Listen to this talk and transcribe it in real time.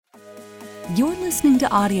You're listening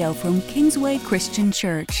to audio from Kingsway Christian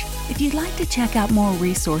Church. If you'd like to check out more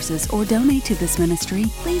resources or donate to this ministry,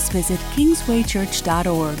 please visit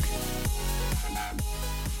kingswaychurch.org.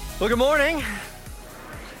 Well, good morning.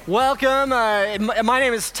 Welcome. My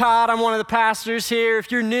name is Todd. I'm one of the pastors here.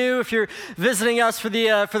 If you're new, if you're visiting us for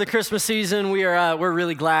the Christmas season, we're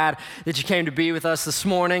really glad that you came to be with us this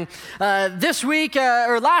morning. Last week,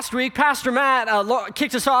 Pastor Matt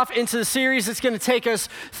kicked us off into the series that's going to take us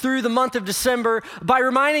through the month of December by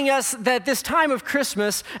reminding us that this time of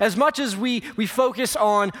Christmas, as much as we focus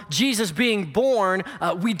on Jesus being born,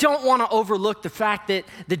 we don't want to overlook the fact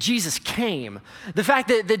that Jesus came. The fact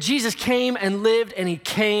that Jesus came and lived and he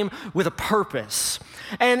came with a purpose.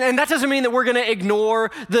 And that doesn't mean that we're going to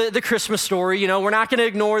ignore the Christmas story. You know, we're not going to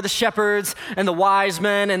ignore the shepherds and the wise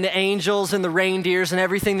men and the angels and the reindeers and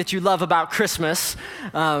everything that you love about Christmas.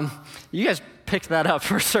 You guys picked that up.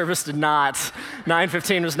 First service did not.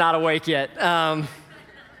 9:15 was not awake yet. But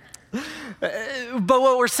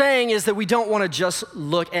what we're saying is that we don't want to just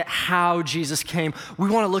look at how Jesus came. We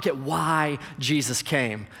want to look at why Jesus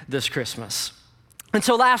came this Christmas. And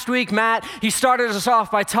so last week, Matt, he started us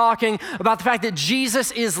off by talking about the fact that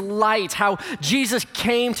Jesus is light, how Jesus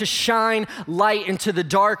came to shine light into the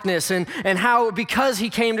darkness, and how because he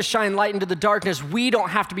came to shine light into the darkness, we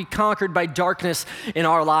don't have to be conquered by darkness in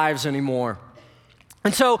our lives anymore.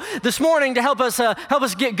 And so this morning, to help us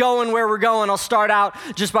get going where we're going, I'll start out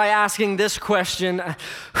just by asking this question.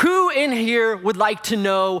 Who in here would like to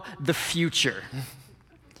know the future?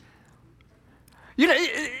 You know,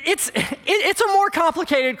 it's a more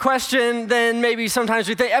complicated question than maybe sometimes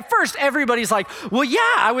we think. At first, everybody's like, well, yeah,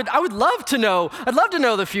 I would love to know. I'd love to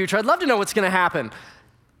know the future. I'd love to know what's going to happen.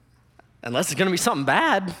 Unless it's going to be something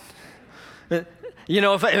bad. You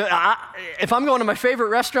know, if I'm going to my favorite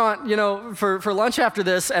restaurant, you know, for lunch after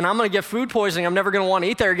this, and I'm going to get food poisoning, I'm never going to want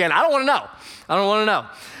to eat there again. I don't want to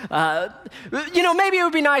know. You know, maybe it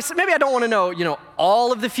would be nice. Maybe I don't want to know, you know,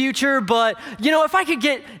 all of the future, but you know, if I could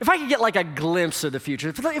get like a glimpse of the future,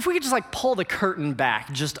 if we could just like pull the curtain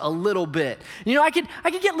back just a little bit, you know, I could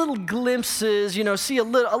get little glimpses, you know, see a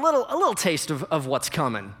little taste of what's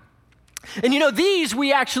coming. And you know, these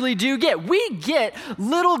we actually do get. We get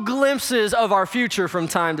little glimpses of our future from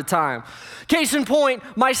time to time. Case in point,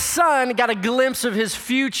 my son got a glimpse of his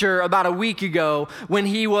future about a week ago when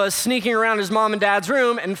he was sneaking around his mom and dad's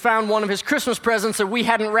room and found one of his Christmas presents that we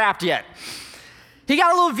hadn't wrapped yet. He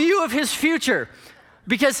got a little view of his future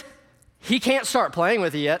because he can't start playing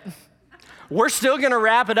with it yet. We're still going to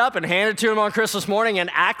wrap it up and hand it to him on Christmas morning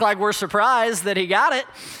and act like we're surprised that he got it.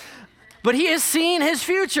 But he has seen his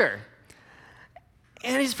future.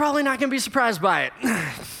 And he's probably not going to be surprised by it.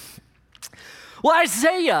 Well,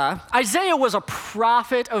 Isaiah was a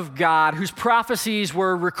prophet of God whose prophecies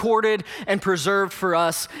were recorded and preserved for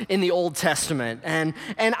us in the Old Testament. And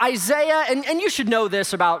Isaiah, and you should know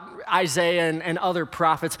this about Isaiah and other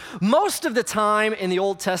prophets, most of the time in the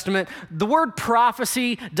Old Testament, the word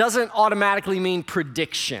prophecy doesn't automatically mean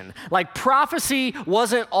prediction. Like prophecy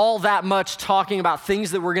wasn't all that much talking about things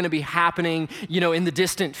that were going to be happening, you know, in the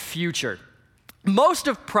distant future. Most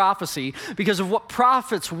of prophecy, because of what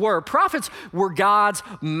prophets were God's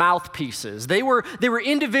mouthpieces. They were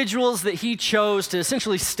individuals that he chose to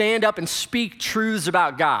essentially stand up and speak truths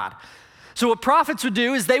about God. So what prophets would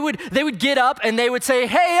do is they would get up and they would say,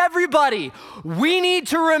 hey, everybody, we need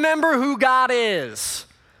to remember who God is.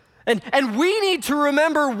 And we need to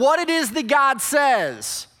remember what it is that God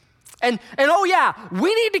says. And oh yeah,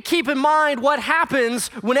 we need to keep in mind what happens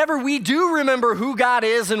whenever we do remember who God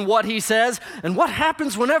is and what he says, and what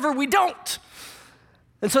happens whenever we don't.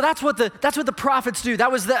 And so that's what the prophets do.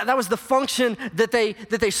 That was the function that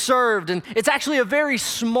they served. And it's actually a very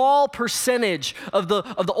small percentage of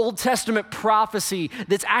the Old Testament prophecy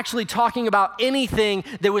that's actually talking about anything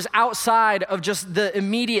that was outside of just the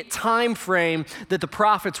immediate time frame that the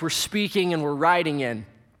prophets were speaking and were writing in.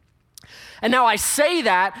 And now I say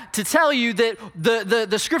that to tell you that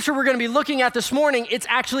the scripture we're going to be looking at this morning, it's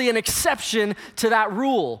actually an exception to that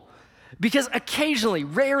rule. Because occasionally,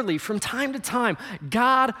 rarely, from time to time,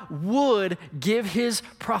 God would give his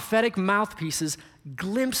prophetic mouthpieces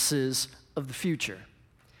glimpses of the future.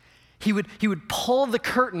 He would pull the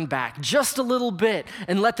curtain back just a little bit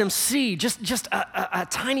and let them see just a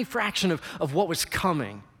tiny fraction of what was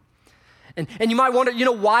coming. And you might wonder,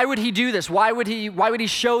 why would he do this? Why would he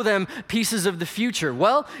show them pieces of the future?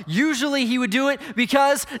 Well, usually he would do it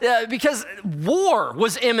because war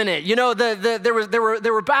was imminent.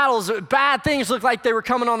 There were battles, bad things looked like they were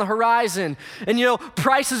coming on the horizon. And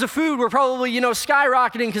prices of food were probably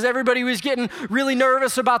skyrocketing because everybody was getting really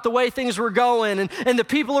nervous about the way things were going. And the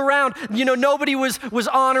people around, nobody was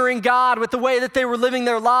honoring God with the way that they were living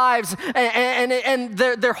their lives. And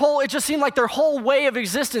it just seemed like their whole way of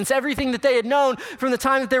existence, everything that they had known from the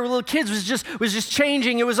time that they were little kids was just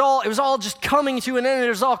changing. It was all just coming to an end. It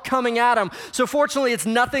was all coming at them. So fortunately, it's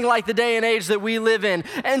nothing like the day and age that we live in.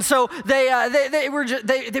 And so they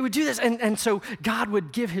would do this, and so God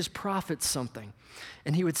would give his prophets something.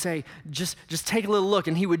 And he would say, just take a little look.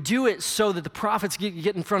 And he would do it so that the prophets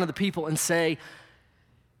get in front of the people and say,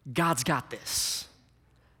 God's got this.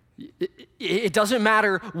 It doesn't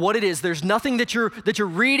matter what it is. There's nothing that you're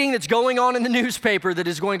reading that's going on in the newspaper that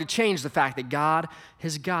is going to change the fact that God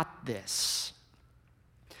has got this.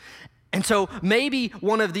 And so maybe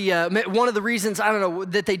one of the reasons, I don't know,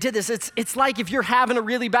 that they did this, it's like if you're having a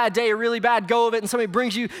really bad day, a really bad go of it, and somebody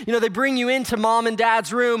brings you, they bring you into mom and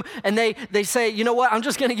dad's room, and they say, you know what, I'm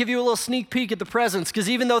just going to give you a little sneak peek at the presents, because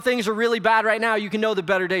even though things are really bad right now, you can know that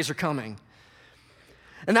better days are coming.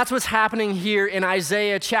 And that's what's happening here in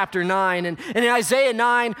Isaiah chapter 9. And in Isaiah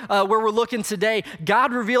 9, where we're looking today,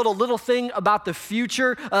 God revealed a little thing about the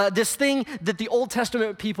future, this thing that the Old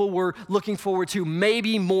Testament people were looking forward to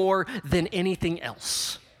maybe more than anything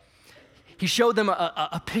else. He showed them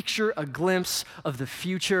a picture, a glimpse of the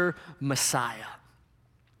future Messiah.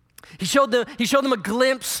 He showed them a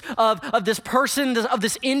glimpse of this person, of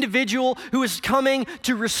this individual who is coming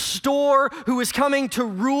to restore, who is coming to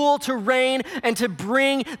rule, to reign, and to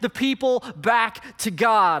bring the people back to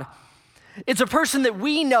God. It's a person that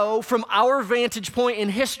we know from our vantage point in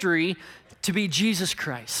history to be Jesus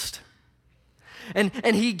Christ.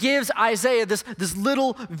 And he gives Isaiah this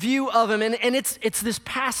little view of him, and it's this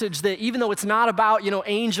passage that even though it's not about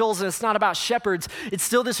angels and it's not about shepherds, it's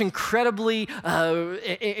still this incredibly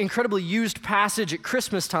used passage at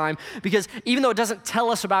Christmas time, because even though it doesn't tell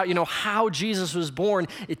us about how Jesus was born,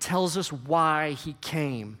 it tells us why he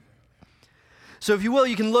came. So if you will,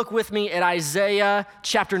 you can look with me at Isaiah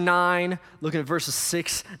chapter 9, looking at verses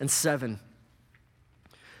 6 and 7.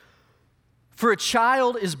 For a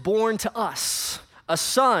child is born to us, a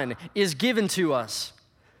son is given to us,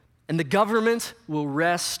 and the government will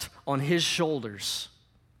rest on his shoulders.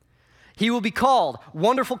 He will be called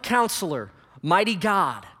Wonderful Counselor, Mighty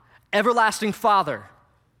God, Everlasting Father,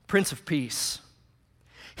 Prince of Peace.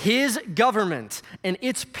 His government and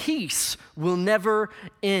its peace will never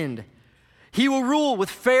end. He will rule with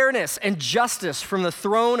fairness and justice from the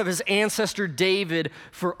throne of his ancestor David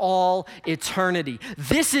for all eternity.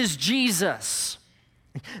 This is Jesus.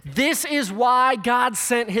 This is why God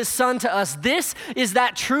sent his son to us. This is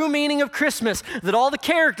that true meaning of Christmas that all the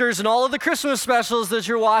characters and all of the Christmas specials that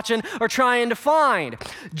you're watching are trying to find.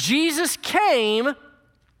 Jesus came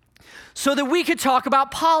so that we could talk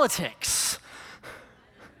about politics.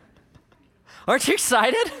 Aren't you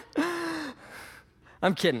excited?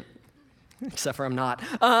 I'm kidding. Except for I'm not.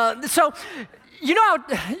 So,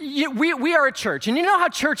 we are a church, and you know how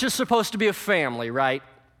church is supposed to be a family, right?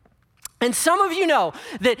 And some of you know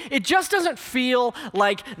that it just doesn't feel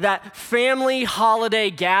like that family holiday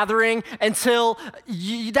gathering until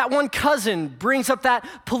that one cousin brings up that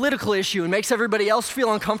political issue and makes everybody else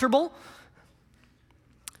feel uncomfortable.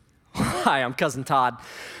 Hi, I'm Cousin Todd.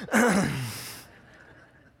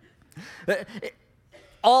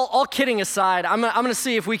 All kidding aside, I'm gonna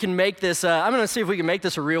see if we can make this. I'm gonna see if we can make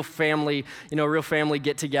this a real family, real family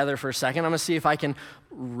get together for a second. I'm gonna see if I can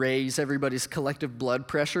raise everybody's collective blood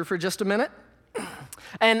pressure for just a minute.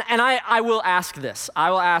 And I will ask this. I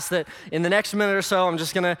will ask that in the next minute or so, I'm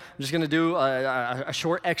just gonna do a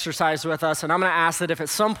short exercise with us, and I'm gonna ask that if at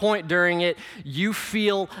some point during it you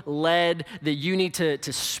feel led that you need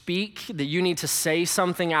to speak, that you need to say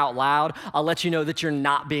something out loud, I'll let you know that you're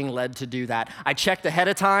not being led to do that. I checked ahead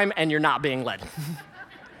of time, and you're not being led.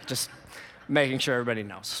 Just making sure everybody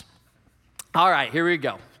knows. All right, here we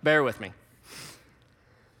go. Bear with me.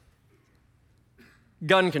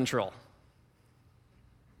 Gun control.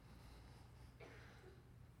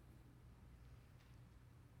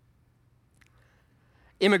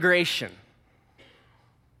 Immigration.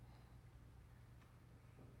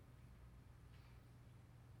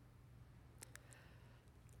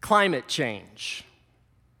 Climate change.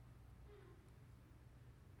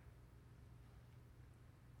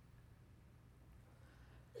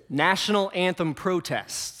 National anthem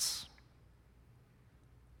protests.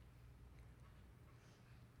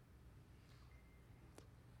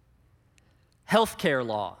 healthcare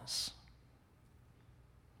laws.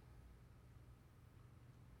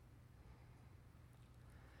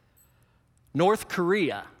 North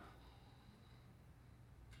Korea.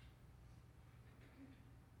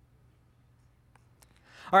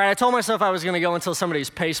 All right, I told myself I was going to go until somebody's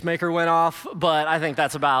pacemaker went off, but I think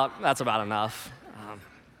that's about enough.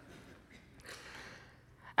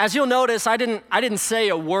 As you'll notice, I didn't say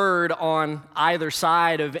a word on either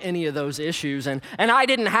side of any of those issues, and I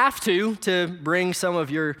didn't have to bring some of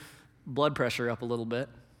your blood pressure up a little bit.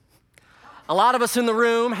 A lot of us in the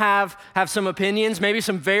room have some opinions, maybe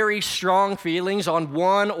some very strong feelings on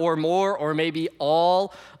one or more or maybe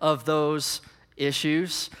all of those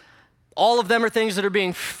issues. All of them are things that are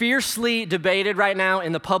being fiercely debated right now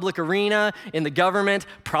in the public arena, in the government,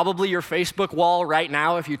 probably your Facebook wall right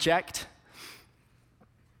now if you checked.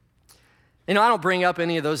 You know, I don't bring up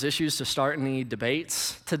any of those issues to start any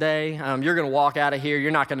debates today. You're going to walk out of here.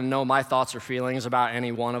 You're not going to know my thoughts or feelings about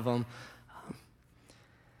any one of them.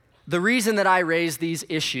 The reason that I raise these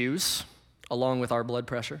issues, along with our blood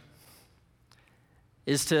pressure,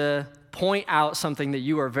 is to point out something that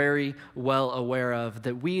you are very well aware of,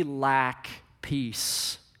 that we lack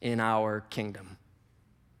peace in our kingdom.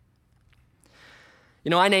 You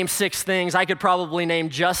know, I named 6 things. I could probably name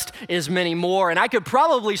just as many more, and I could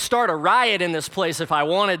probably start a riot in this place if I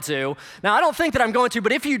wanted to. Now, I don't think that I'm going to,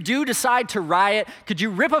 but if you do decide to riot, could you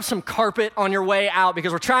rip up some carpet on your way out?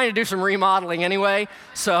 Because we're trying to do some remodeling anyway,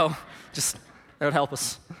 so just, that would help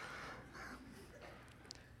us.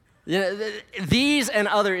 You know, these and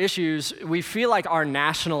other issues, we feel like our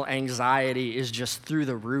national anxiety is just through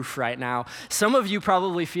the roof right now. Some of you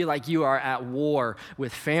probably feel like you are at war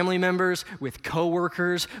with family members, with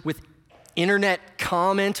coworkers, with internet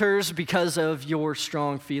commenters because of your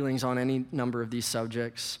strong feelings on any number of these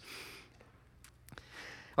subjects.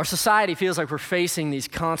 Our society feels like we're facing these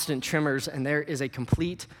constant tremors, and there is a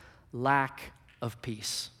complete lack of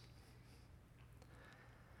peace.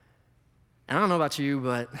 And I don't know about you,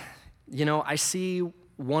 but, you know, I see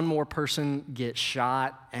one more person get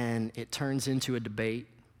shot and it turns into a debate.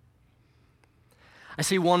 I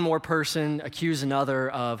see one more person accuse another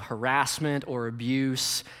of harassment or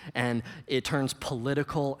abuse and it turns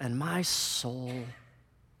political, and my soul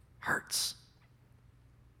hurts.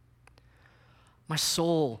 My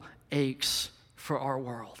soul aches for our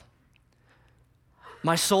world.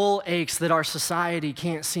 My soul aches that our society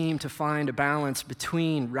can't seem to find a balance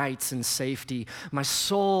between rights and safety. My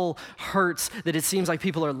soul hurts that it seems like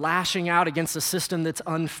people are lashing out against a system that's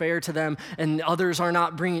unfair to them, and others are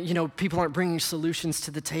not bringing, people aren't bringing solutions to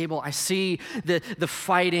the table. I see the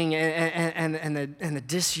fighting and the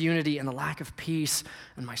disunity and the lack of peace,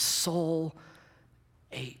 and my soul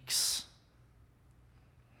aches.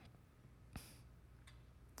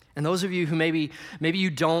 And those of you who maybe you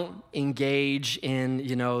don't engage in,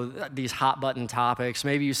 these hot button topics,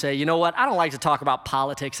 maybe you say, you know what, I don't like to talk about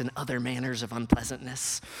politics and other manners of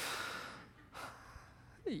unpleasantness.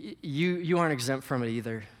 You aren't exempt from it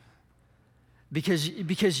either. Because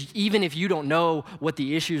even if you don't know what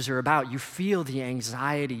the issues are about, you feel the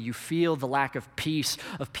anxiety, you feel the lack of peace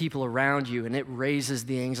of people around you, and it raises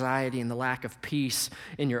the anxiety and the lack of peace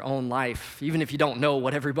in your own life, even if you don't know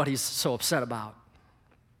what everybody's so upset about.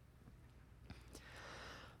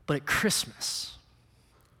 But at Christmas,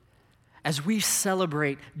 as we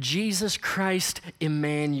celebrate Jesus Christ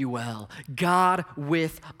Emmanuel, God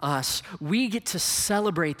with us, we get to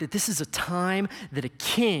celebrate that this is a time that a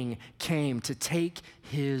king came to take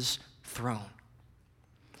his throne.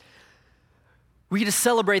 We get to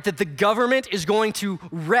celebrate that the government is going to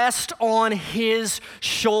rest on his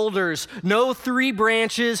shoulders. No 3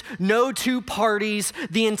 branches, no 2 parties,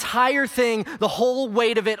 the entire thing, the whole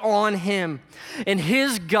weight of it on him. And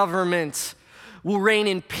his government will reign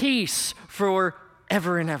in peace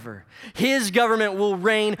forever and ever. His government will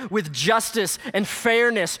reign with justice and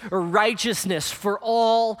fairness or righteousness for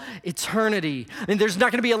all eternity. And there's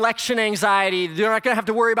not going to be election anxiety. They're not going to have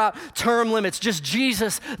to worry about term limits. Just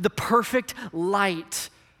Jesus, the perfect light,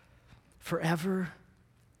 forever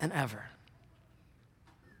and ever.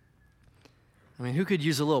 I mean, who could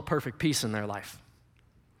use a little perfect peace in their life?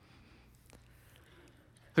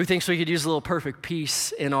 Who thinks we could use a little perfect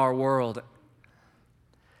peace in our world?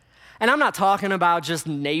 And I'm not talking about just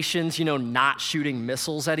nations, not shooting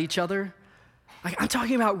missiles at each other. I'm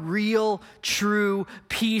talking about real, true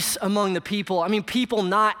peace among the people. I mean, people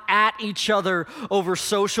not at each other over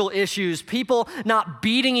social issues. People not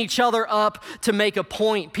beating each other up to make a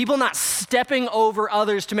point. People not stepping over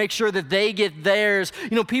others to make sure that they get theirs.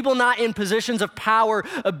 People not in positions of power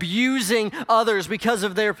abusing others because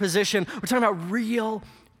of their position. We're talking about real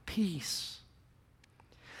peace.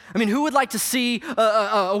 I mean, who would like to see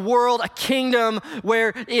a world, a kingdom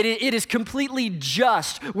where it is completely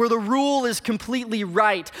just, where the rule is completely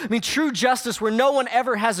right? I mean, true justice where no one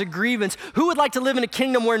ever has a grievance. Who would like to live in a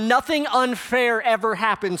kingdom where nothing unfair ever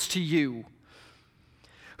happens to you?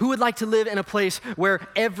 Who would like to live in a place where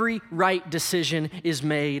every right decision is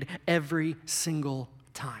made every single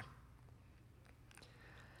time?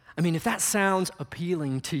 I mean, if that sounds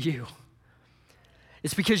appealing to you,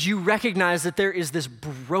 it's because you recognize that there is this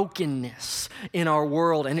brokenness in our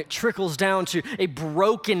world, and it trickles down to a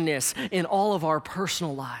brokenness in all of our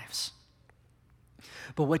personal lives.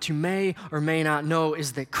 But what you may or may not know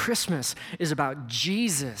is that Christmas is about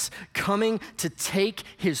Jesus coming to take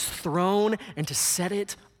his throne and to set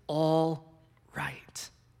it all right.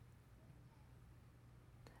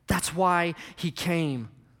 That's why he came.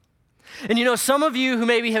 And you know, some of you who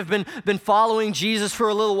maybe have been following Jesus for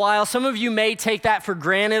a little while, some of you may take that for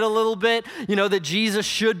granted a little bit, you know, that Jesus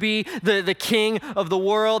should be the king of the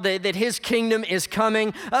world, that his kingdom is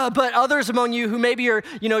coming. But others among you who maybe are,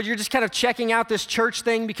 you know, you're just kind of checking out this church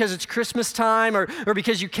thing because it's Christmas time or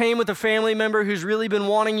because you came with a family member who's really been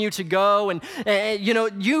wanting you to go. And you know,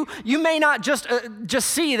 you may not just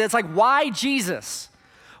see that it's like, why Jesus?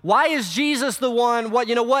 Why is Jesus the one? What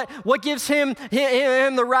gives him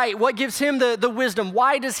the right? What gives him the wisdom?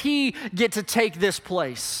 Why does he get to take this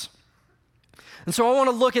place? And so I want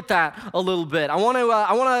to look at that a little bit. I want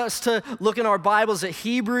us to look in our Bibles at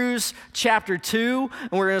Hebrews chapter 2,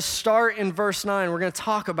 and we're going to start in verse 9. We're going to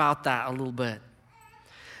talk about that a little bit.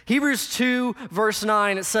 Hebrews 2, verse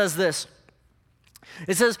 9, it says this.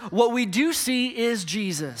 It says, "What we do see is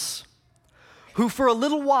Jesus, who for a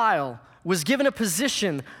little while was given a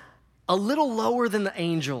position a little lower than the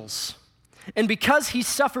angels. And because he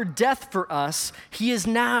suffered death for us, he is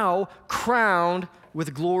now crowned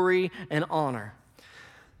with glory and honor."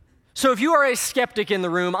 So if you are a skeptic in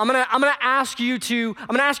the room, I'm gonna ask you to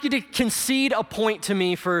concede a point to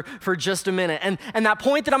me for just a minute. And that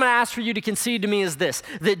point that I'm gonna ask for you to concede to me is this: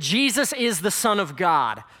 that Jesus is the Son of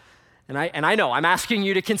God. And I know I'm asking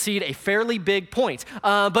you to concede a fairly big point,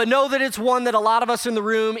 but know that it's one that a lot of us in the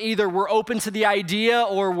room either were open to the idea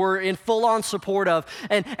or were in full-on support of.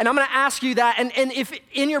 And I'm going to ask you that, and if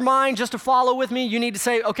in your mind, just to follow with me, you need to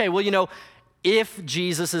say, okay, well, you know, if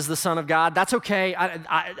Jesus is the Son of God, that's okay.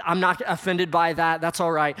 I'm not offended by that. That's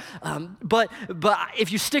all right. But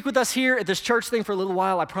if you stick with us here at this church thing for a little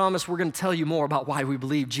while, I promise we're going to tell you more about why we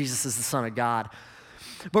believe Jesus is the Son of God.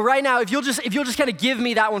 But right now, if you'll just kind of give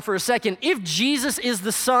me that one for a second, if Jesus is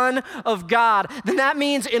the Son of God, then that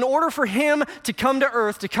means in order for him to come to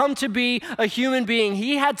earth, to come to be a human being,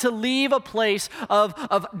 he had to leave a place of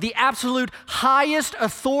the absolute highest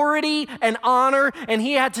authority and honor, and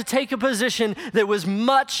he had to take a position that was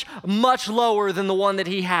much, much lower than the one that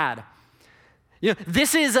he had. You know,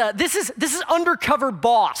 this is undercover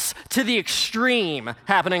boss to the extreme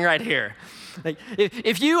happening right here. Like,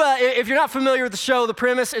 if you're not familiar with the show, the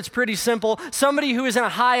premise, it's pretty simple. Somebody who is in a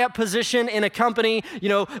high up position in a company, you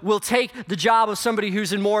know, will take the job of somebody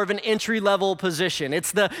who's in more of an entry level position.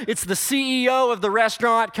 It's the CEO of the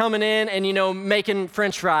restaurant coming in and, you know, making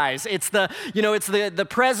French fries. It's the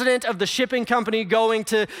president of the shipping company going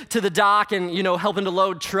to the dock and, you know, helping to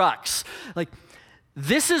load trucks. Like,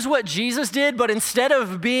 this is what Jesus did, but instead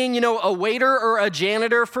of being, you know, a waiter or a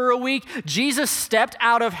janitor for a week, Jesus stepped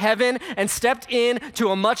out of heaven and stepped in to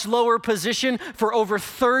a much lower position for over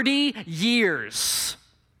 30 years.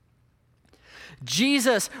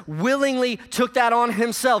 Jesus willingly took that on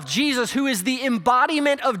himself. Jesus, who is the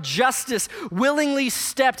embodiment of justice, willingly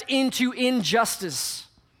stepped into injustice.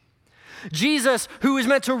 Jesus, who is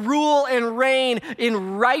meant to rule and reign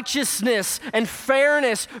in righteousness and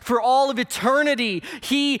fairness for all of eternity,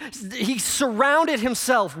 he surrounded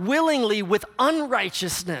himself willingly with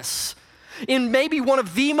unrighteousness in maybe one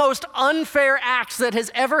of the most unfair acts that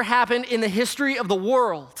has ever happened in the history of the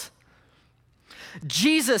world.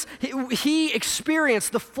 Jesus, he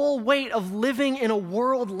experienced the full weight of living in a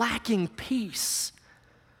world lacking peace.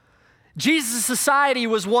 Jesus' society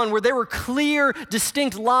was one where there were clear,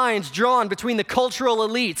 distinct lines drawn between the cultural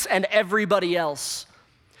elites and everybody else.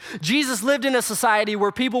 Jesus lived in a society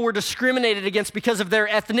where people were discriminated against because of their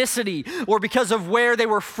ethnicity or because of where they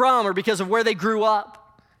were from or because of where they grew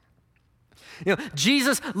up. You know,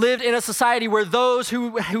 Jesus lived in a society where those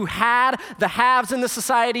who had the haves in the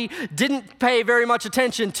society didn't pay very much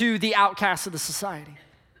attention to the outcasts of the society.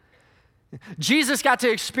 Jesus got to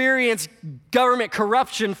experience government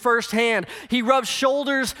corruption firsthand. He rubbed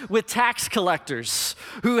shoulders with tax collectors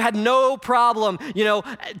who had no problem, you know,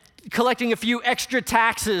 collecting a few extra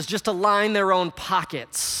taxes just to line their own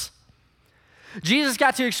pockets. Jesus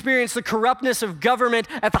got to experience the corruptness of government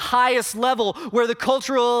at the highest level, where the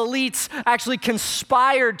cultural elites actually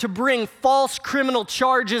conspired to bring false criminal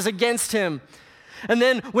charges against him. And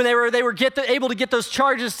then when they were able to get those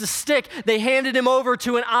charges to stick, they handed him over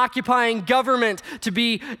to an occupying government to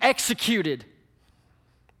be executed.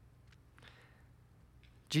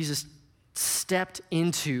 Jesus stepped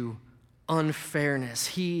into unfairness.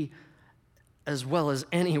 He, as well as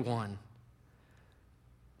anyone,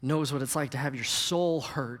 knows what it's like to have your soul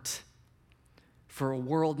hurt for a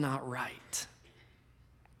world not right.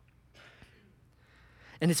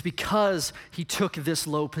 And it's because he took this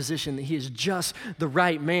low position that he is just the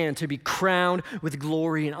right man to be crowned with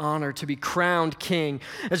glory and honor, to be crowned king.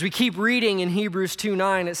 As we keep reading in Hebrews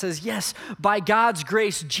 2:9, it says, yes, by God's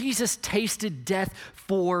grace, Jesus tasted death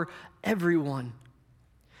for everyone.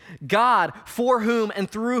 God, for whom and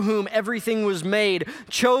through whom everything was made,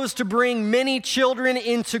 chose to bring many children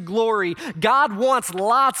into glory. God wants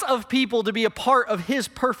lots of people to be a part of his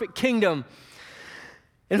perfect kingdom.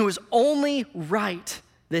 And it was only right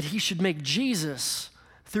that he should make Jesus,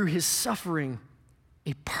 through his suffering,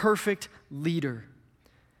 a perfect leader,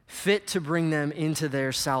 fit to bring them into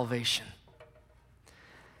their salvation.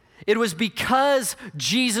 It was because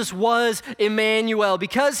Jesus was Emmanuel,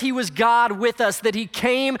 because he was God with us, that he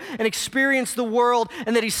came and experienced the world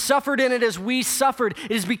and that he suffered in it as we suffered.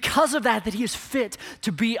 It is because of that he is fit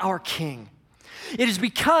to be our king. It is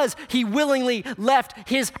because he willingly left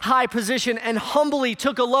his high position and humbly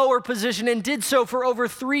took a lower position and did so for over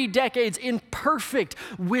 3 decades in perfect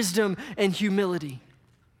wisdom and humility.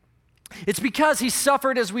 It's because he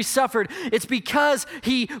suffered as we suffered. It's because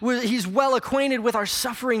he's well acquainted with our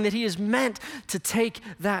suffering that he is meant to take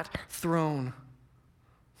that throne.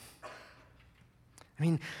 I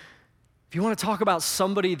mean, if you want to talk about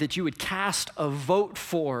somebody that you would cast a vote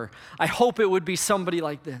for, I hope it would be somebody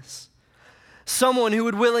like this. Someone who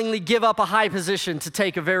would willingly give up a high position to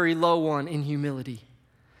take a very low one in humility.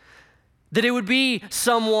 That it would be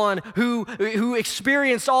someone who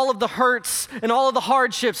experienced all of the hurts and all of the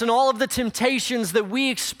hardships and all of the temptations that we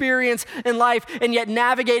experience in life, and yet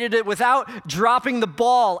navigated it without dropping the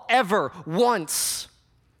ball ever once.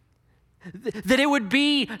 That it would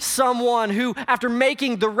be someone who, after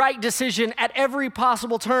making the right decision at every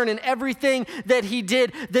possible turn in everything that he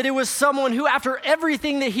did, that it was someone who, after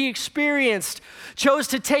everything that he experienced, chose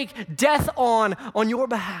to take death on your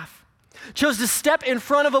behalf. Chose to step in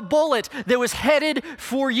front of a bullet that was headed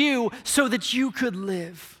for you so that you could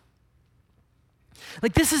live.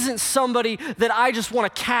 Like, this isn't somebody that I just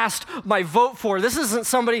want to cast my vote for. This isn't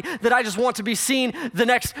somebody that I just want to be seen the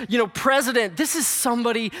next, president. This is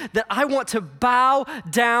somebody that I want to bow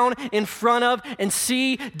down in front of and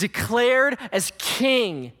see declared as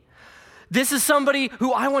king. This is somebody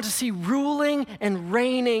who I want to see ruling and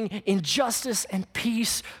reigning in justice and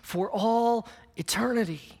peace for all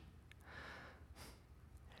eternity.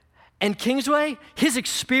 And Kingsway, his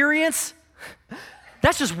experience,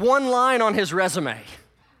 that's just one line on his resume.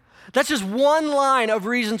 That's just one line of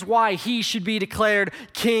reasons why he should be declared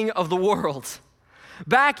king of the world.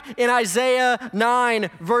 Back in Isaiah 9,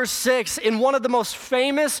 verse 6, in one of the most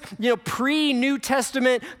famous, pre-New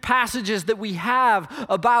Testament passages that we have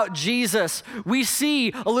about Jesus, we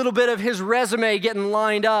see a little bit of his resume getting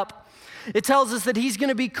lined up. It tells us that he's going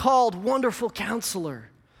to be called Wonderful Counselor,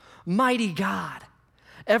 Mighty God,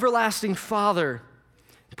 Everlasting Father,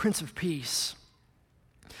 Prince of Peace.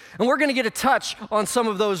 And we're going to get a touch on some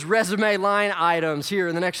of those resume line items here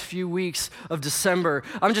in the next few weeks of December.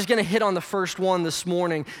 I'm just going to hit on the first one this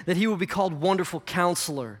morning, that he will be called Wonderful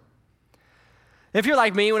Counselor. If you're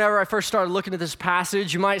like me, whenever I first started looking at this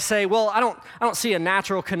passage, you might say, well, I don't see a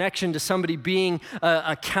natural connection to somebody being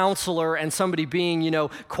a counselor and somebody being,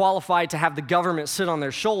 qualified to have the government sit on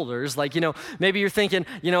their shoulders. Like, maybe you're thinking,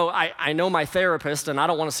 I know my therapist and I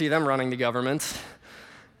don't want to see them running the government.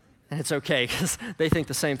 And it's okay, because they think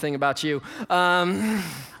the same thing about you.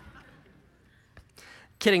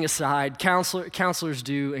 Kidding aside, counselors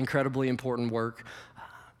do incredibly important work.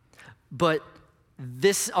 But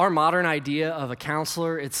our modern idea of a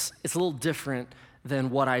counselor, it's a little different than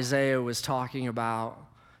what Isaiah was talking about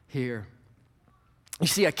here. You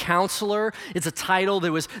see, a counselor, it's a title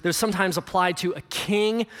that was sometimes applied to a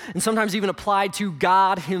king and sometimes even applied to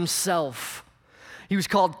God himself. He was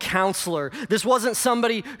called counselor. This wasn't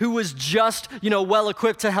somebody who was just,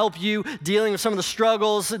 well-equipped to help you dealing with some of the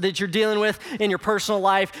struggles that you're dealing with in your personal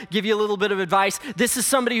life, give you a little bit of advice. This is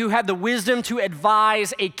somebody who had the wisdom to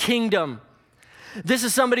advise a kingdom. This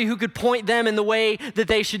is somebody who could point them in the way that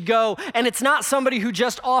they should go. And it's not somebody who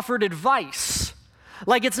just offered advice.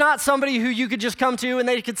 Like it's not somebody who you could just come to and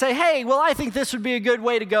they could say, hey, well, I think this would be a good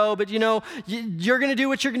way to go, but you're going to do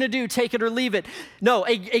what you're going to do, take it or leave it. No,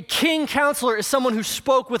 a king counselor is someone who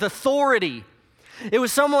spoke with authority. It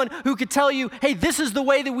was someone who could tell you, hey, this is the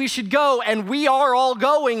way that we should go, and we are all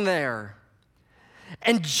going there.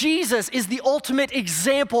 And Jesus is the ultimate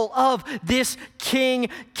example of this king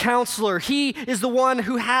counselor. He is the one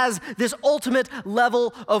who has this ultimate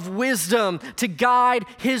level of wisdom to guide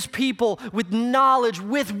his people with knowledge,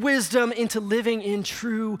 with wisdom, into living in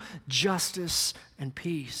true justice and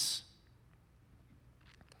peace.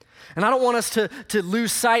 And I don't want us to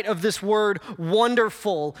lose sight of this word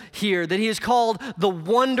wonderful here, that he is called the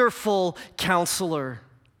wonderful counselor.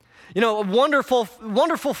 Wonderful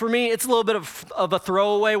for me, it's a little bit of a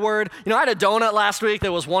throwaway word. I had a donut last week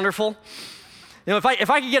that was wonderful. If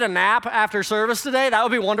I could get a nap after service today, that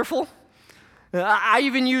would be wonderful. I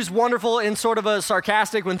even use wonderful in sort of a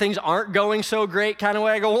sarcastic, when things aren't going so great kind of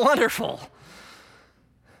way. I go, wonderful.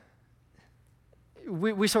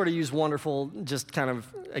 We sort of use wonderful just kind of,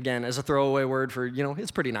 again, as a throwaway word for,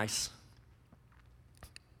 it's pretty nice.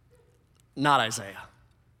 Not Isaiah.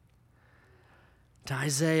 To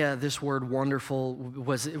Isaiah, this word wonderful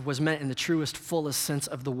was meant in the truest, fullest sense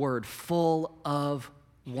of the word, full of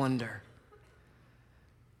wonder,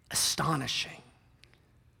 astonishing,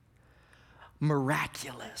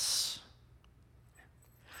 miraculous,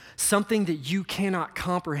 something that you cannot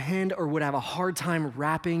comprehend or would have a hard time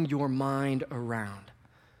wrapping your mind around.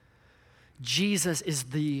 Jesus is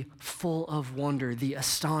the full of wonder, the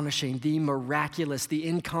astonishing, the miraculous, the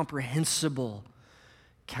incomprehensible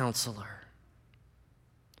counselor.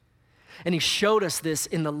 And he showed us this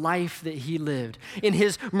in the life that he lived. In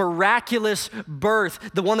his miraculous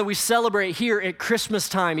birth, the one that we celebrate here at Christmas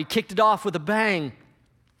time, he kicked it off with a bang.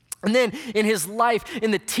 And then in his life,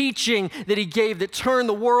 in the teaching that he gave that turned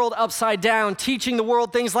the world upside down, teaching the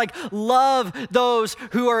world things like love those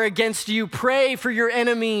who are against you, pray for your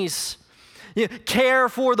enemies, care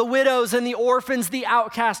for the widows and the orphans, the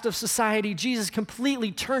outcast of society. Jesus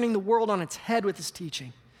completely turning the world on its head with his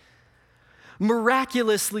teaching.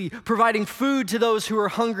 Miraculously providing food to those who are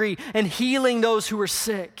hungry and healing those who are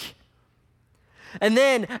sick. And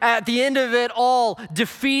then at the end of it all,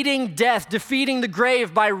 defeating death, defeating the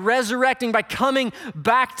grave by resurrecting, by coming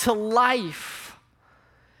back to life.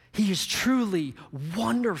 He is truly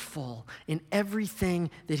wonderful in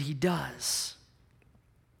everything that he does.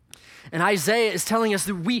 And Isaiah is telling us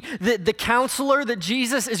that the counselor that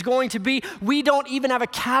Jesus is going to be, we don't even have a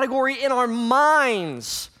category in our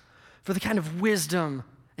minds for the kind of wisdom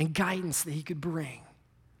and guidance that he could bring.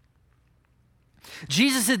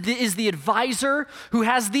 Jesus is the advisor who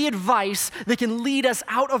has the advice that can lead us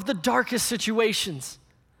out of the darkest situations.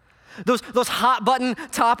 Those hot button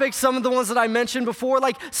topics, some of the ones that I mentioned before,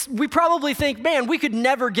 like we probably think, man, we could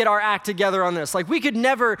never get our act together on this. Like we could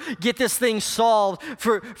never get this thing solved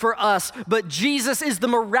for us. But Jesus is the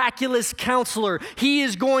miraculous counselor. He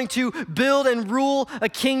is going to build and rule a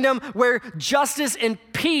kingdom where justice and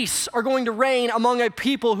peace are going to reign among a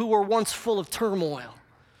people who were once full of turmoil.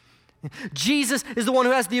 Jesus is the one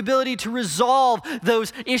who has the ability to resolve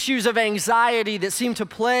those issues of anxiety that seem to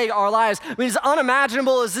plague our lives. I mean, as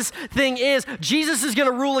unimaginable as this thing is, Jesus is going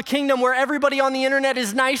to rule a kingdom where everybody on the internet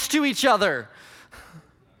is nice to each other.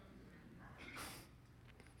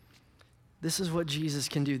 This is what Jesus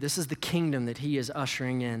can do. This is the kingdom that he is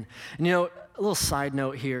ushering in. And a little side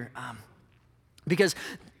note here, because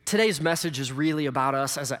today's message is really about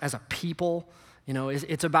us as a people.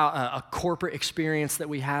 It's about a corporate experience that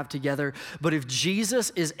we have together. But if Jesus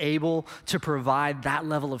is able to provide that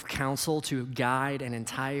level of counsel to guide an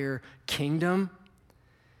entire kingdom,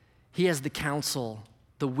 he has the counsel,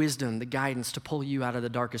 the wisdom, the guidance to pull you out of the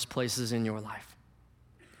darkest places in your life.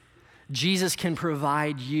 Jesus can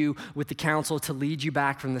provide you with the counsel to lead you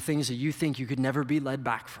back from the things that you think you could never be led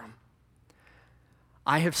back from.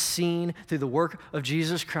 I have seen through the work of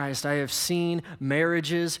Jesus Christ, I have seen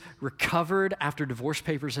marriages recovered after divorce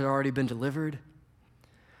papers had already been delivered.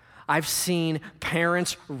 I've seen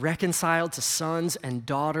parents reconciled to sons and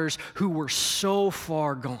daughters who were so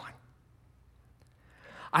far gone.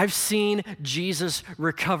 I've seen Jesus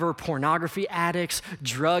recover pornography addicts,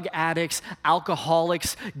 drug addicts,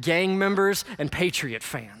 alcoholics, gang members, and Patriot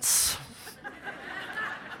fans.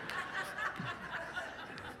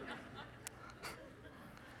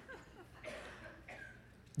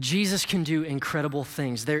 Jesus can do incredible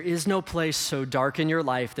things. There is no place so dark in your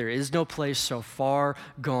life, there is no place so far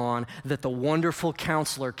gone that the wonderful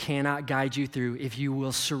counselor cannot guide you through if you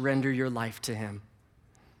will surrender your life to him.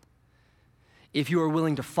 If you are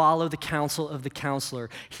willing to follow the counsel of the counselor,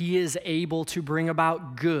 he is able to bring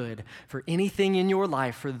about good for anything in your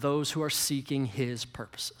life for those who are seeking his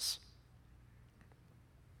purposes.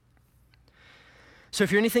 So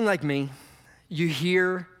if you're anything like me, you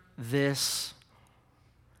hear this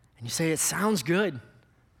and you say, it sounds good,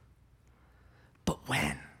 but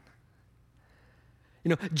when?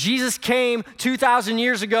 Jesus came 2,000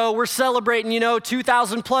 years ago. We're celebrating,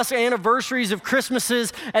 2,000 plus anniversaries of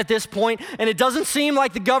Christmases at this point, and it doesn't seem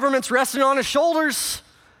like the government's resting on his shoulders.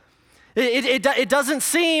 It doesn't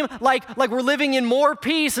seem like we're living in more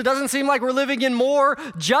peace. It doesn't seem like we're living in more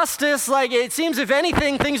justice. Like it seems, if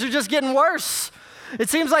anything, things are just getting worse. It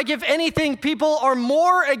seems like, if anything, people are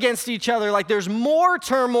more against each other, like there's more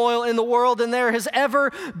turmoil in the world than there has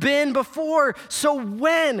ever been before. So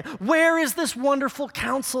where is this wonderful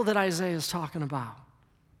counsel that Isaiah is talking about?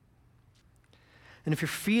 And if you're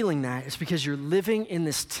feeling that, it's because you're living in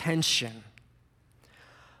this tension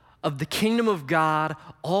of the kingdom of God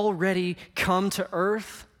already come to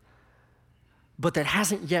earth, but that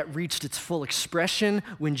hasn't yet reached its full expression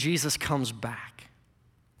when Jesus comes back.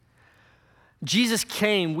 Jesus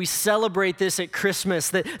came, we celebrate this at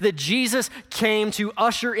Christmas, that Jesus came to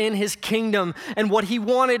usher in his kingdom, and what he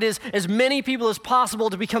wanted is as many people as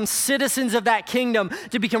possible to become citizens of that kingdom,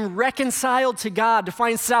 to become reconciled to God, to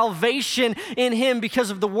find salvation in him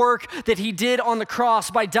because of the work that he did on the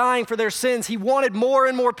cross by dying for their sins. He wanted more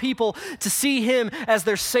and more people to see him as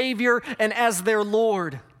their Savior and as their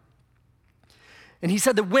Lord. And he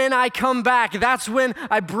said that when I come back, that's when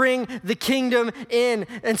I bring the kingdom in.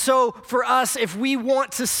 And so for us, if we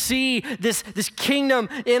want to see this kingdom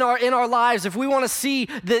in our lives, if we want to see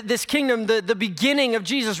this kingdom, the beginning of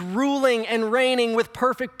Jesus ruling and reigning with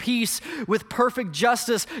perfect peace, with perfect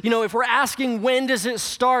justice, if we're asking when does it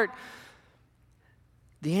start,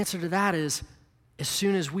 the answer to that is as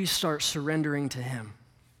soon as we start surrendering to him.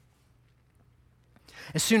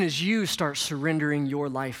 As soon as you start surrendering your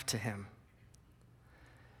life to him.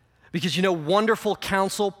 Because wonderful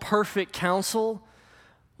counsel, perfect counsel,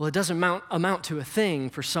 well, it doesn't amount to a thing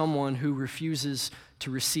for someone who refuses to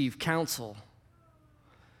receive counsel.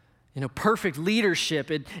 Perfect leadership,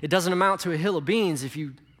 it doesn't amount to a hill of beans if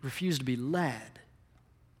you refuse to be led.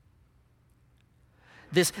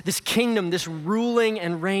 This kingdom, this ruling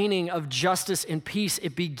and reigning of justice and peace,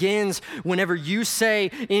 it begins whenever you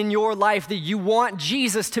say in your life that you want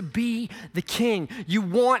Jesus to be the king. You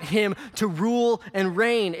want him to rule and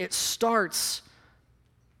reign. It starts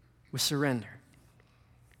with surrender.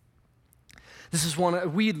 This is one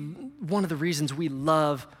of the reasons we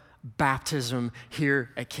love baptism here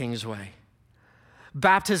at Kingsway.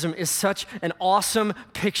 Baptism is such an awesome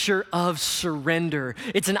picture of surrender.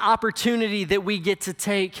 It's an opportunity that we get to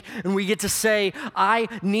take and we get to say, I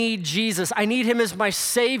need Jesus. I need him as my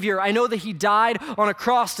Savior. I know that he died on a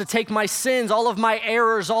cross to take my sins, all of my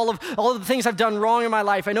errors, all of the things I've done wrong in my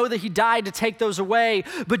life. I know that he died to take those away,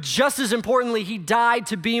 but just as importantly, he died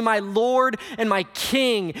to be my Lord and my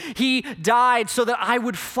King. He died so that I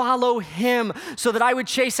would follow him, so that I would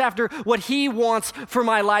chase after what he wants for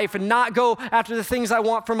my life and not go after the things I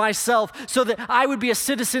want for myself, so that I would be a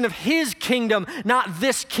citizen of his kingdom, not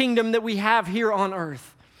this kingdom that we have here on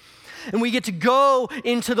earth. And we get to go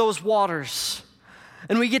into those waters,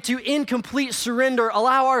 and we get to, in complete surrender,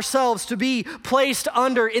 allow ourselves to be placed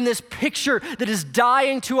under in this picture that is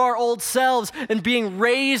dying to our old selves and being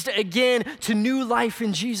raised again to new life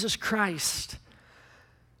in Jesus Christ.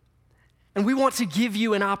 And we want to give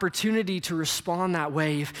you an opportunity to respond that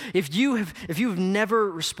way. If you've never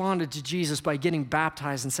responded to Jesus by getting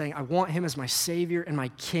baptized and saying, I want him as my Savior and my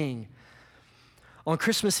King, on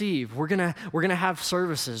Christmas Eve, we're gonna have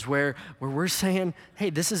services where we're saying,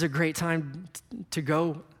 hey, this is a great time to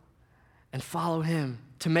go and follow him,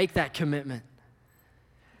 to make that commitment.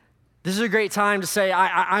 This is a great time to say,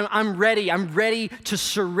 I'm ready to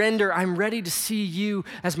surrender. I'm ready to see you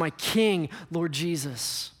as my King, Lord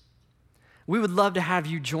Jesus. We would love to have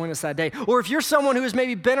you join us that day. Or if you're someone who has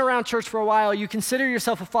maybe been around church for a while, you consider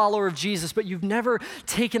yourself a follower of Jesus, but you've never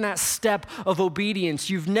taken that step of obedience.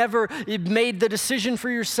 You've never made the decision for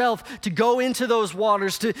yourself to go into those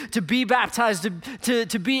waters, to be baptized,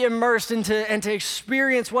 to be immersed, and to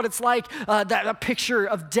experience what it's like, that picture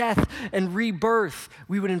of death and rebirth.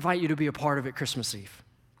 We would invite you to be a part of it Christmas Eve.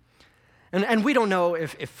 And we don't know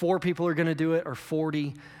if 4 people are going to do it or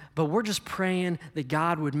 40, but we're just praying that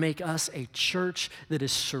God would make us a church that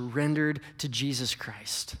is surrendered to Jesus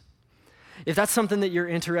Christ. If that's something that you're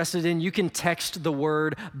interested in, you can text the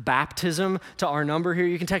word baptism to our number here.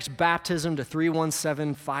 You can text baptism to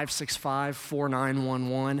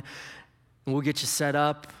 317-565-4911. and we'll get you set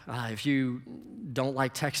up. If you don't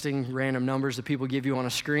like texting random numbers that people give you on a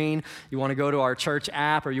screen, you want to go to our church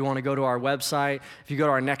app or you want to go to our website, if you go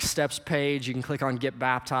to our Next Steps page, you can click on Get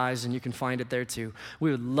Baptized and you can find it there too.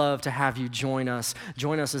 We would love to have you join us.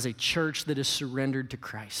 Join us as a church that is surrendered to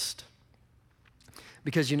Christ.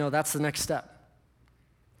 Because that's the next step.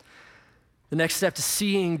 The next step to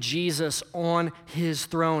seeing Jesus on his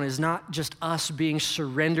throne is not just us being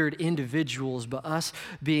surrendered individuals, but us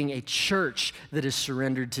being a church that is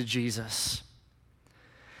surrendered to Jesus.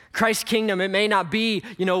 Christ's kingdom, it may not be,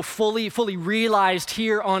 fully realized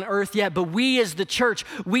here on earth yet, but we as the church,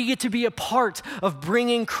 we get to be a part of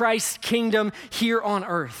bringing Christ's kingdom here on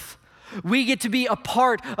earth. We get to be a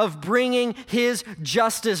part of bringing his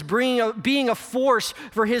justice, being a force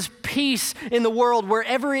for his peace in the world,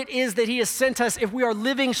 wherever it is that he has sent us. If we are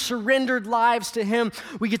living surrendered lives to him,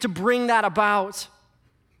 we get to bring that about.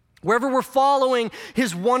 Wherever we're following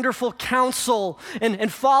his wonderful counsel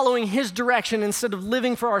and following his direction instead of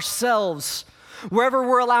living for ourselves, wherever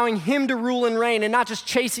we're allowing him to rule and reign and not just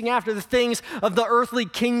chasing after the things of the earthly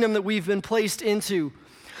kingdom that we've been placed into.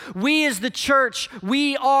 We as the church,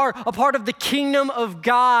 we are a part of the kingdom of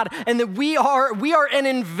God, and that we are an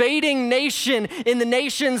invading nation in the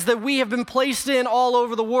nations that we have been placed in all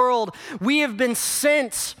over the world. We have been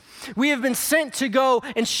sent to go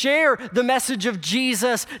and share the message of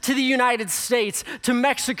Jesus to the United States, to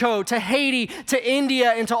Mexico, to Haiti, to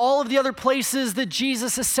India, and to all of the other places that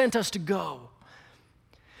Jesus has sent us to go.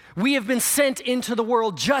 We have been sent into the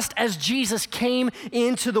world just as Jesus came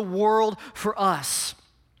into the world for us.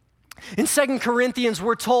 In 2 Corinthians,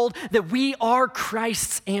 we're told that we are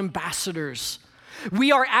Christ's ambassadors.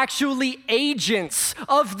 We are actually agents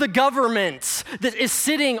of the government that is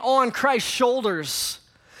sitting on Christ's shoulders.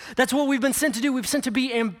 That's what we've been sent to do. We've sent to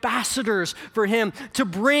be ambassadors for him, to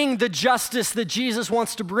bring the justice that Jesus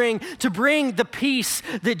wants to bring the peace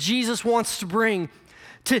that Jesus wants to bring,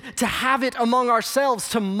 to have it among ourselves,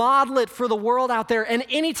 to model it for the world out there, and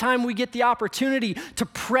anytime we get the opportunity to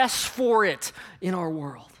press for it in our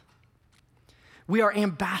world. We are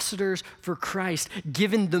ambassadors for Christ,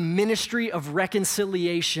 given the ministry of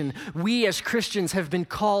reconciliation. We as Christians have been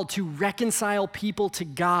called to reconcile people to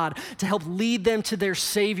God, to help lead them to their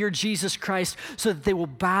Savior, Jesus Christ, so that they will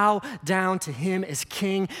bow down to him as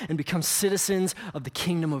King and become citizens of the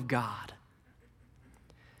kingdom of God.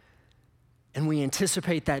 And we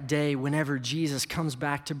anticipate that day whenever Jesus comes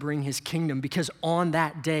back to bring his kingdom, because on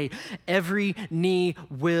that day, every knee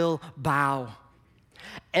will bow.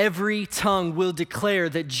 Every tongue will declare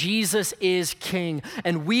that Jesus is King,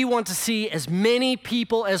 and we want to see as many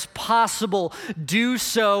people as possible do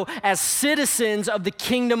so as citizens of the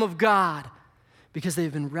kingdom of God because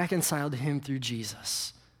they've been reconciled to him through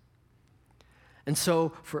Jesus. And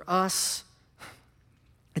so for us,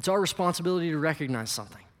 it's our responsibility to recognize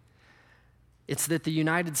something. It's that the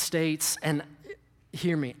United States, and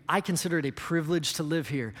hear me, I consider it a privilege to live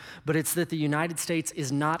here, but it's that the United States is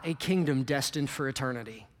not a kingdom destined for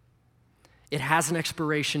eternity. It has an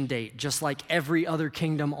expiration date, just like every other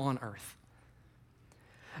kingdom on earth.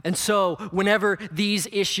 And so whenever these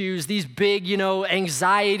issues, these big,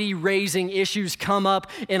 anxiety-raising issues come up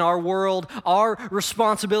in our world, our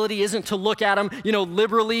responsibility isn't to look at them,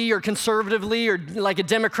 liberally or conservatively or like a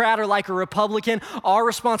Democrat or like a Republican. Our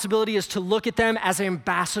responsibility is to look at them as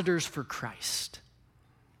ambassadors for Christ.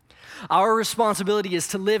 Our responsibility is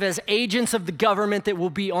to live as agents of the government that will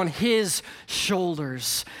be on his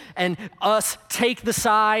shoulders, and us take the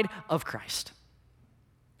side of Christ.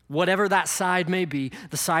 Whatever that side may be,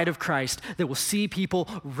 the side of Christ that will see people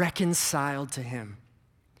reconciled to him.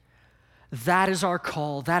 That is our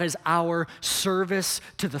call. That is our service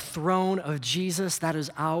to the throne of Jesus. That is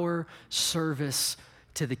our service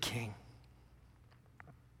to the King.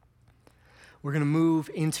 We're going to move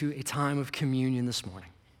into a time of communion this morning.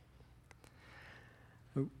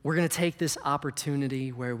 We're going to take this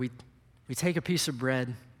opportunity where we take a piece of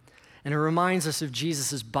bread, and it reminds us of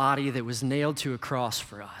Jesus' body that was nailed to a cross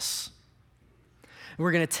for us. And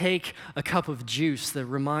we're going to take a cup of juice that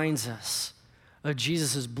reminds us of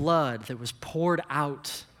Jesus' blood that was poured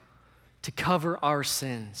out to cover our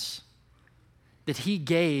sins, that he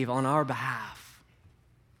gave on our behalf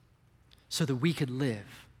so that we could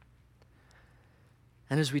live.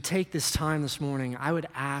 And as we take this time this morning, I would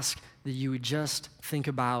ask that you would just think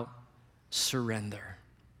about surrender.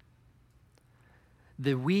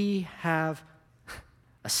 That we have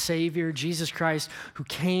a Savior, Jesus Christ, who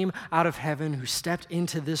came out of heaven, who stepped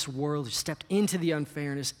into this world, who stepped into the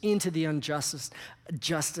unfairness, into the injustice,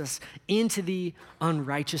 into the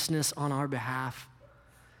unrighteousness on our behalf,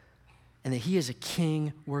 and that he is a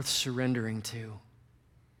King worth surrendering to.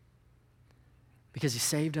 because he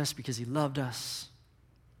saved us, because he loved us,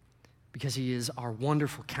 because he is our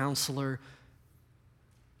wonderful counselor,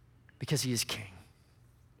 because he is King.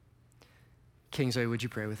 Kingsway, would you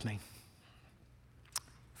pray with me?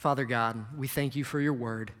 Father God, we thank you for your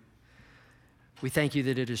word. We thank you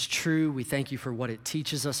that it is true. We thank you for what it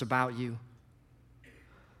teaches us about you.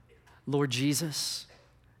 Lord Jesus,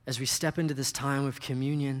 as we step into this time of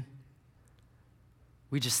communion,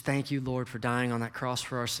 we just thank you, Lord, for dying on that cross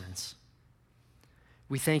for our sins.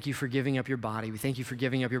 We thank you for giving up your body. We thank you for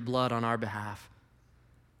giving up your blood on our behalf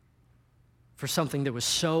for something that was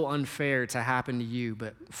so unfair to happen to you,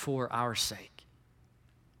 but for our sake.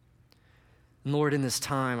 And Lord, in this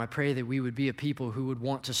time, I pray that we would be a people who would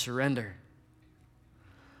want to surrender.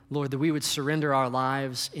 Lord, that we would surrender our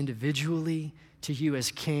lives individually to you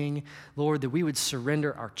as King. Lord, that we would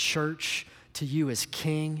surrender our church to you as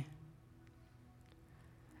King.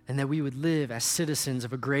 And that we would live as citizens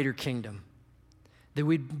of a greater kingdom. That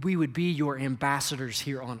we would be your ambassadors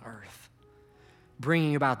here on earth,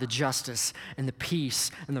 bringing about the justice and the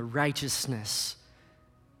peace and the righteousness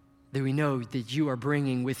that we know that you are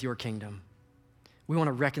bringing with your kingdom. We want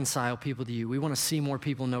to reconcile people to you. We want to see more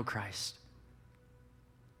people know Christ.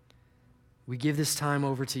 We give this time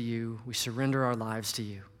over to you. We surrender our lives to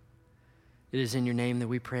you. It is in your name that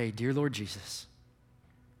we pray, dear Lord Jesus.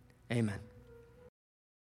 Amen.